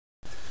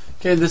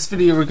Okay, in this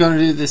video we're going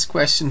to do this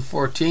question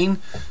 14.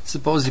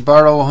 Suppose you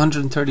borrow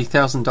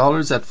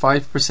 $130,000 at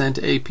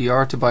 5%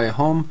 APR to buy a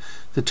home.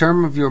 The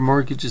term of your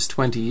mortgage is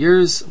 20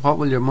 years. What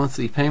will your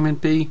monthly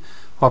payment be?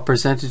 What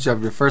percentage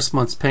of your first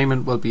month's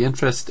payment will be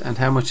interest, and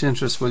how much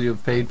interest will you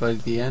have paid by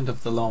the end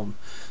of the loan?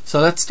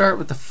 So let's start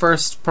with the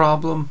first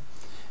problem.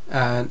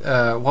 And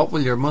what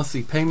will your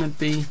monthly payment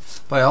be?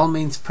 By all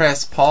means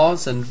press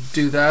pause and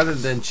do that,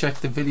 and then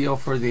check the video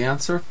for the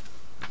answer.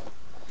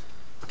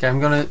 Okay, I'm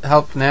going to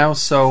help now.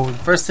 So the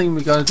first thing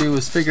we got to do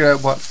is figure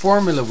out what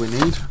formula we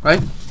need,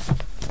 right?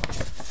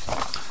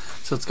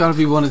 So it's got to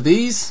be one of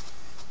these.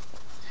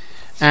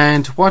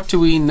 And what do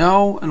we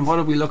know and what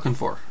are we looking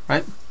for,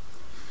 right?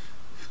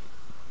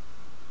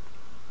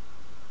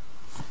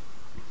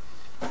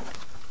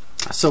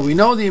 So we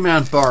know the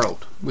amount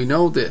borrowed. We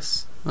know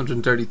this,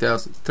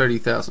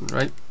 130,000,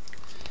 right?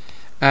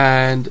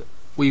 And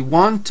we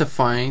want to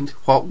find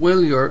what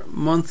will your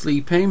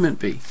monthly payment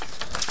be.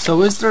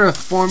 So is there a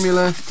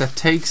formula that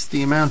takes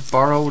the amount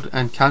borrowed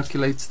and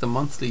calculates the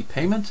monthly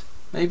payment?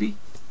 Maybe?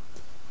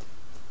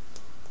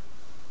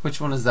 Which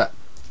one is that?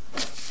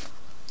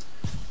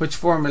 Which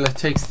formula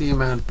takes the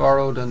amount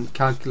borrowed and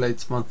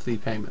calculates monthly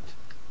payment?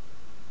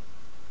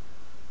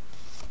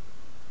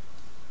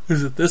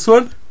 Is it this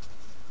one?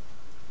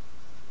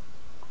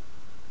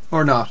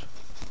 Or not?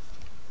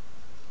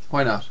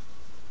 Why not?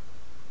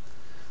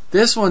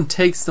 This one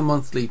takes the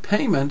monthly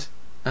payment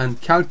and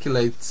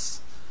calculates,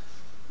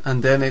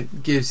 and then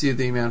it gives you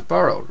the amount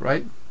borrowed,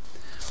 right?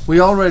 We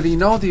already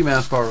know the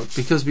amount borrowed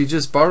because we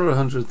just borrowed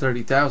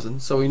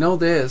 130,000, so we know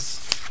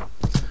this.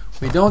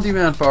 We know the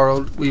amount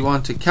borrowed. We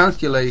want to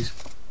calculate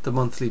the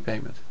monthly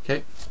payment.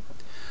 Okay.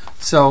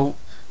 So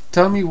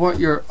tell me what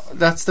your,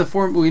 that's the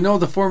form. We know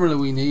the formula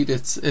we need.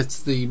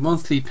 It's the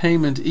monthly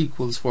payment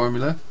equals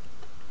formula.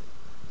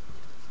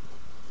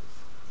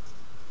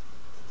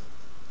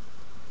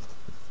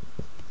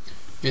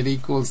 It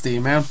equals the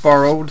amount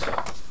borrowed,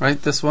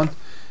 right? This one,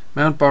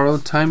 amount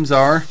borrowed times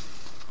R.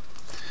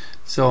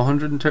 So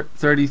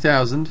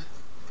 130,000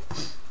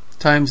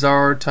 times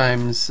R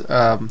times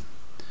 1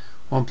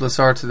 plus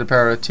R to the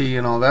power of T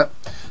and all that.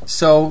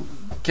 So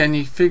can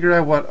you figure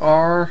out what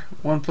R,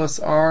 1 plus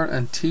R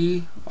and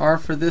T are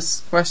for this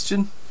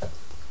question?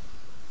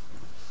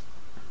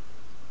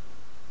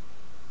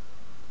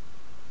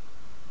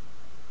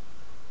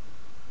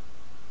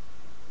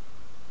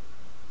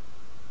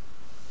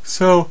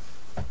 So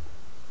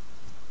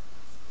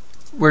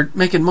we're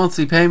making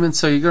monthly payments,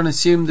 so you're going to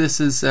assume this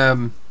is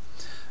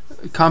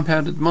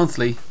compounded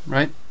monthly,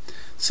 right?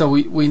 So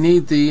we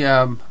need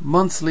the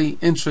monthly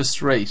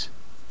interest rate.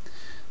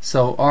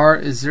 So R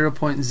is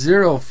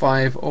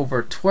 0.05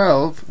 over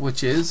 12,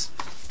 which is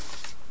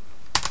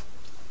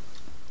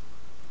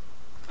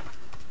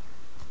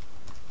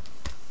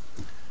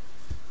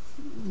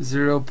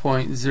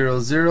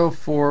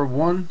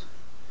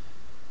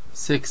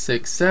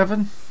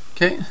 0.0041667.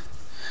 Okay,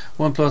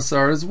 1 plus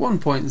R is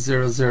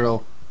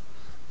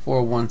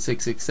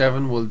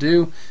 1.0041667 will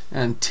do.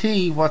 And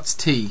T, what's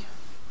T?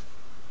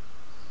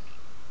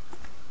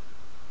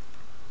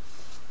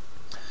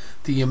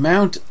 The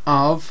amount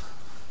of,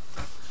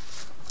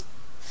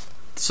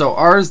 so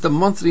R is the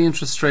monthly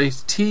interest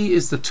rate, T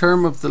is the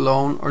term of the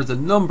loan or the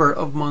number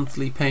of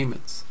monthly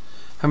payments.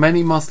 How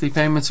many monthly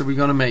payments are we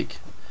going to make?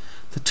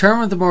 The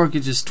term of the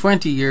mortgage is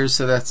 20 years,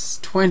 so that's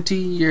 20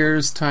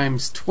 years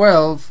times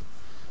 12,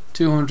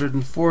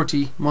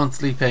 240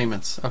 monthly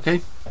payments.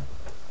 Okay,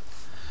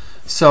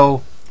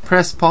 so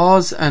press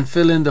pause and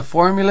fill in the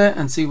formula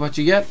and see what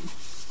you get.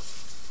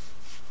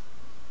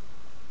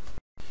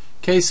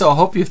 Okay, so I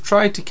hope you've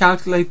tried to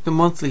calculate the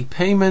monthly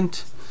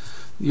payment.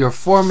 Your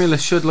formula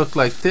should look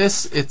like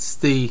this. It's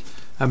the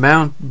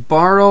amount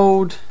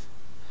borrowed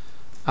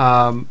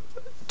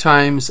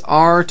times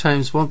R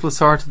times 1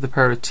 plus R to the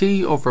power of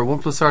T over 1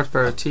 plus R to the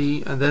power of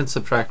T, and then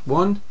subtract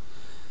 1.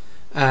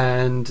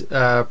 And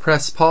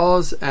press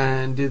pause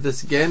and do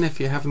this again if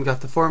you haven't got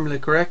the formula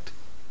correct.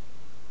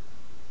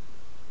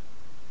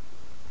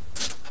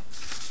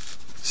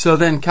 So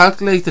then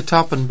calculate the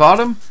top and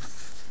bottom.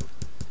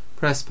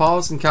 Press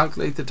pause and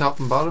calculate the top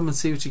and bottom and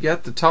see what you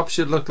get. The top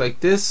should look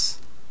like this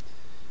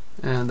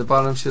and the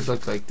bottom should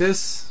look like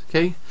this.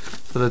 Okay,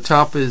 so the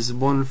top is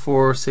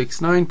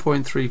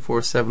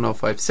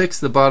 1469.347056.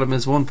 The bottom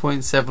is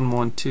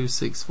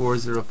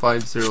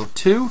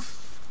 1.712640502.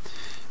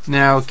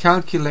 Now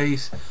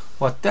calculate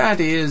what that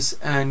is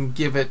and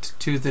give it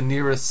to the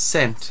nearest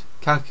cent.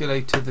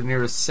 Calculate to the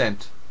nearest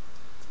cent.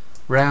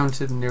 Round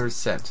to the nearest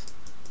cent.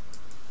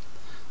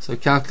 So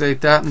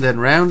calculate that and then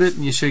round it,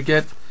 and you should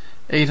get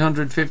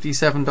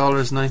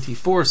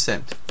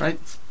 $857.94, right?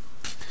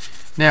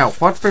 Now,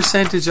 what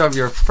percentage of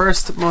your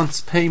first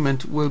month's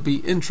payment will be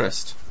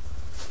interest?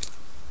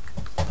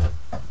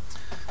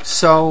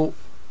 So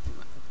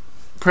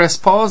press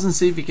pause and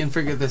see if you can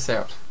figure this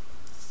out.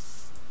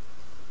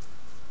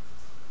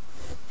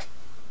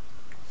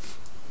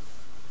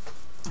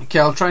 Okay,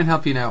 I'll try and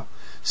help you now.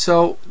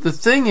 So the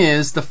thing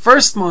is, the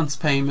first month's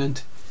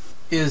payment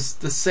is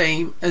the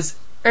same as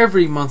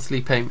every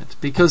monthly payment,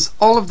 because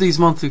all of these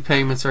monthly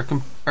payments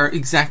are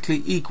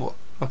exactly equal.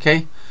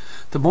 Okay,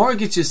 the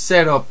mortgage is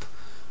set up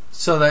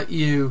so that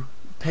you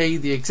pay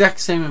the exact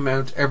same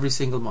amount every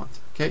single month.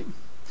 Okay,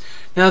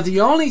 now the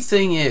only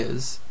thing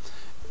is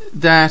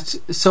that,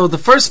 so the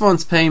first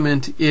month's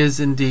payment is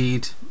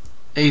indeed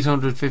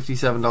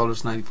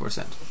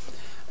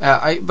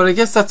 $857.94. But I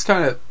guess that's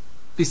kind of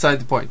beside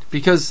the point,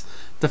 because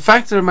the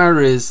fact of the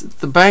matter is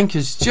the bank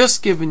has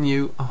just given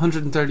you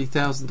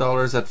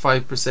 $130,000 at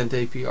 5%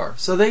 APR.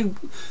 So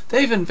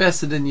they've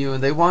invested in you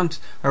and they want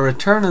a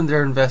return on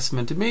their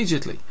investment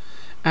immediately.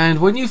 And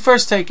when you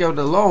first take out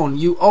a loan,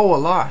 you owe a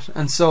lot.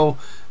 And so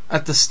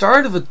at the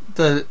start of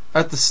the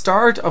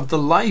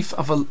life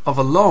of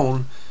a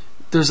loan,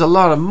 there's a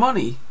lot of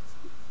money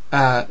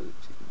that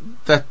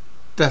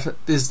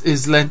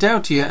is lent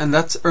out to you, and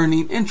that's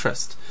earning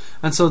interest.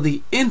 And so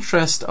the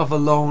interest of a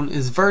loan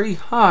is very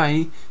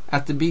high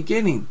at the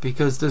beginning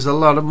because there's a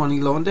lot of money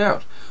loaned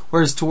out.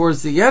 Whereas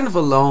towards the end of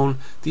a loan,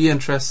 the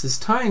interest is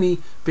tiny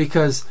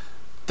because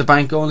the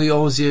bank only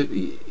owes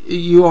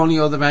you only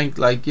owe the bank,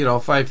 like,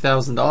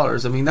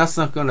 $5,000. I mean, that's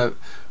not going to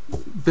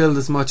build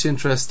as much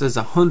interest as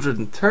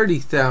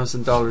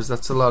 $130,000.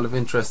 That's a lot of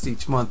interest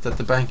each month that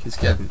the bank is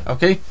getting.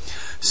 Okay,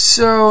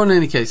 so in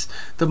any case,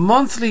 the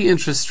monthly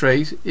interest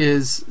rate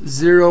is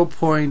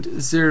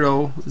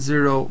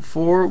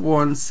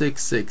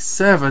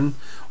 0.0041667,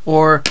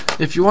 or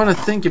if you want to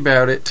think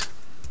about it,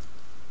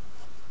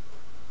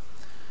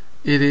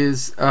 it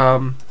is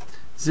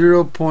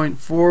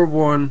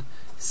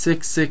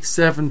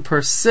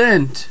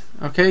 0.41667%.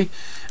 Okay,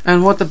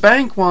 and what the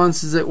bank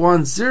wants is it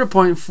wants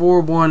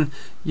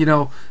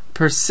 0.41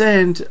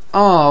 percent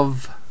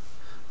of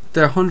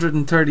the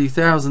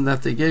 130,000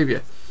 that they gave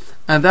you,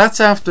 and that's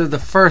after the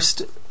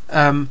first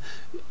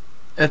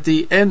at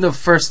the end of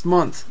first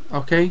month.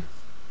 Okay,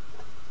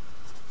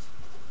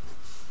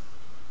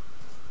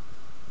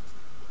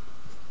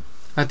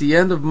 at the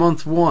end of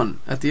month 1,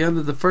 at the end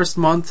of the first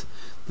month,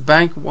 the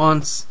bank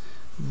wants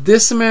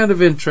this amount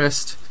of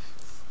interest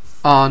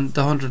on the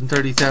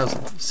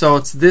 130,000. So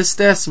it's this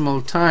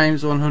decimal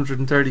times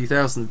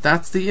 130,000.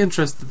 That's the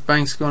interest that the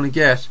bank's going to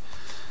get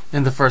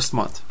in the first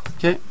month.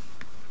 Okay.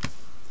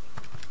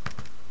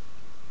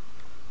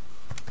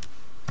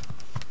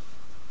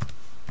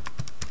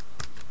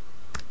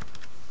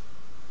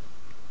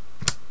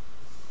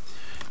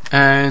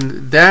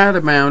 And that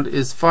amount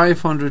is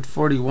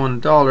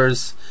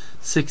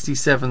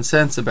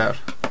 $541.67 about.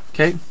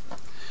 Okay.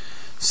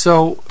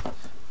 So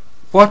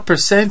what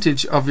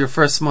percentage of your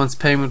first month's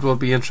payment will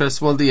be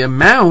interest? Well, the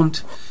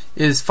amount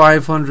is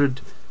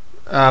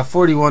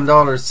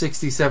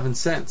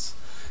 $541.67.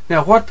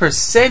 Now, what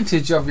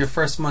percentage of your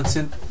first month's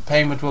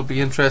payment will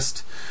be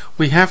interest?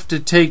 We have to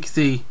take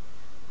to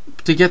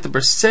get the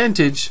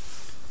percentage,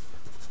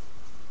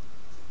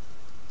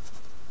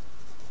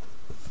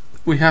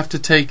 we have to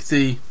take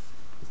the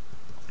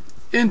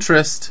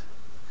interest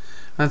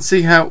and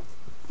see how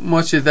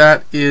much of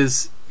that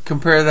is,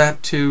 compare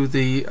that to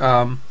the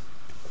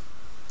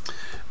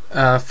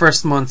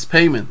first month's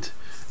payment.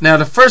 Now,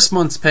 the first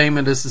month's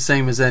payment is the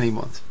same as any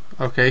month.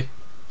 Okay.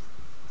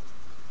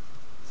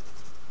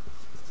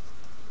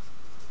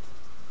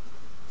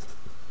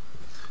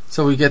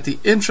 So we get the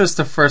interest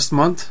of first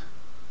month,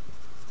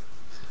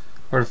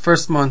 or the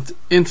first month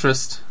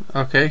interest,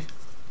 okay,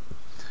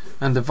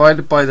 and divide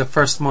it by the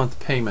first month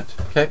payment.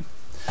 Okay.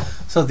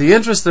 So the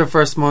interest of the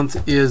first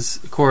month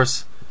is, of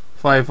course,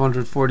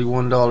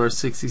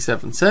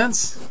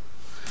 $541.67.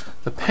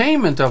 The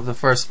payment of the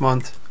first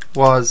month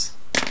was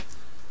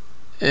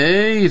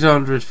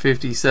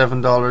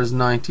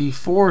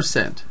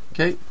 $857.94.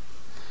 Okay,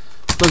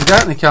 plug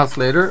that in the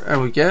calculator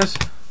and we get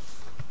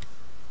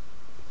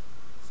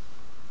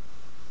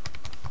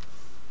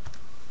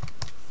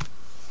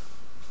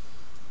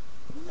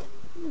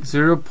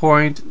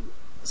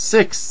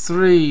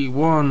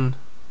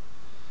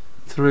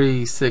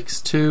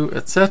 0.631362,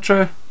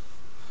 etc.,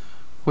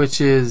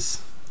 which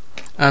is,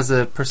 as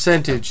a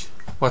percentage,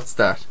 what's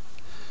that?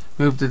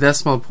 Move the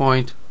decimal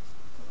point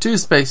 2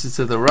 spaces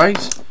to the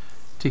right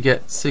to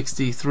get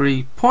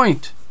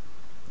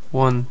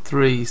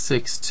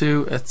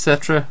 63.1362,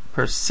 etc.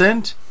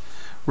 percent.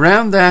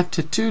 Round that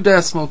to 2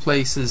 decimal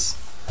places,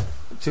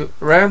 to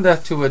round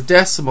that to a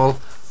decimal,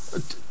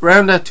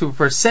 round that to a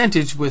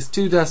percentage with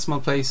 2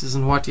 decimal places,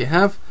 and what you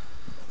have?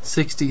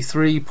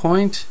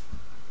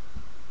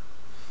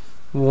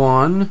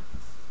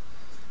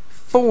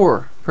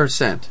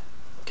 63.14%.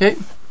 Okay,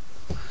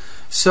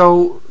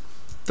 so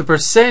the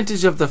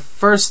percentage of the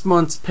first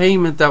month's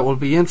payment that will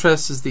be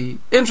interest is the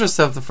interest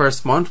of the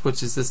first month,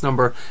 which is this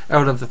number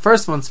out of the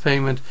first month's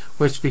payment,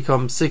 which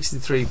becomes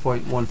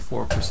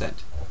 63.14%.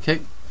 Okay,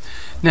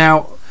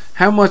 now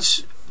how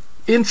much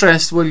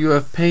interest will you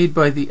have paid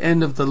by the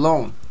end of the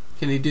loan?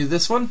 Can you do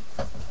this one?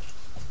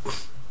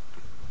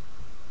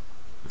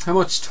 How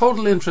much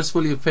total interest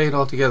will you have paid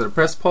altogether?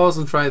 Press pause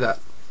and try that.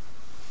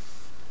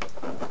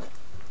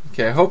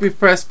 Okay, I hope you've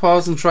pressed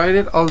pause and tried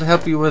it. I'll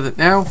help you with it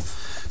now.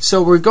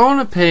 So we're going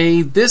to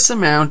pay this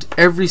amount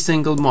every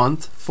single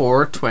month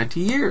for 20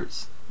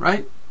 years.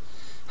 right?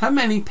 How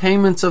many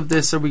payments of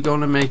this are we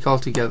going to make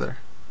altogether?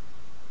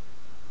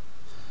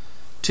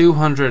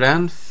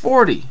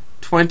 240.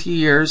 20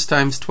 years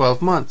times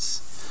 12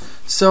 months.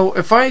 So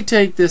if I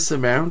take this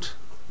amount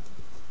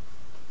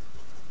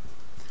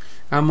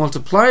and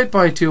multiply it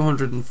by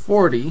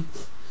 240,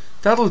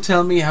 that'll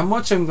tell me how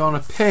much I'm going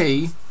to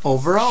pay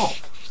overall,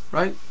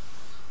 right?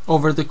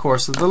 Over the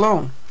course of the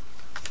loan.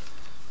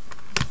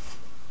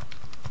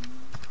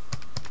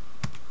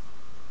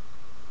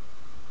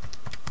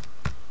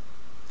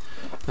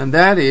 And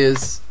that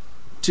is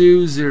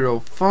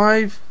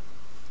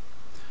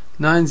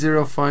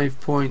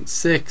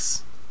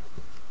 205,905.6.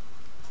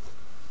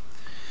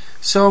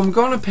 So I'm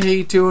going to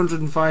pay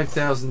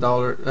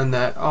 $205,000 and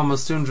that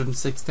almost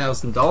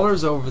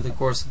 $206,000 over the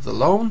course of the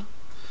loan.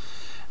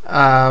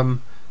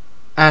 And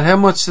how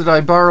much did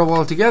I borrow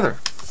altogether?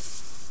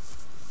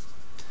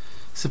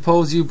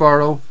 Suppose you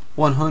borrow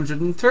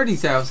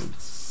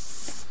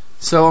 $130,000.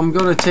 So I'm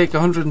going to take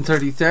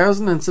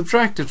 $130,000 and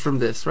subtract it from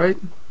this, right?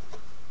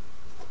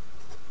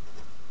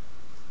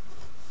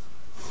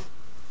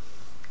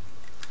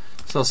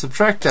 So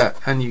subtract that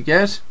and you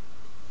get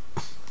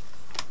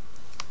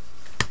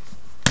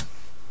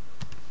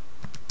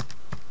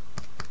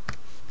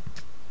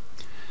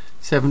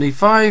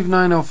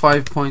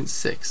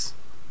 $75,905.6.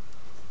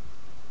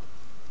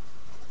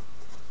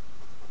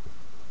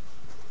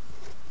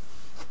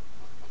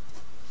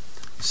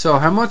 So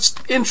how much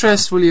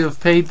interest will you have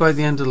paid by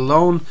the end of the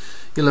loan?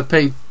 You'll have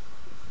paid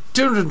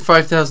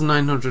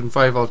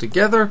 $205,905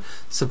 altogether.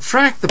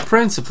 Subtract the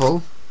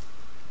principal,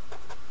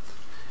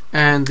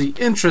 and the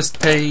interest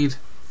paid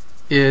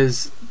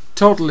is,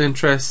 total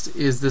interest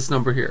is this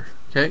number here,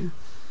 okay?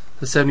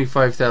 The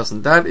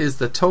 $75,000. That is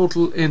the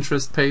total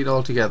interest paid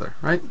altogether,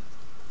 right?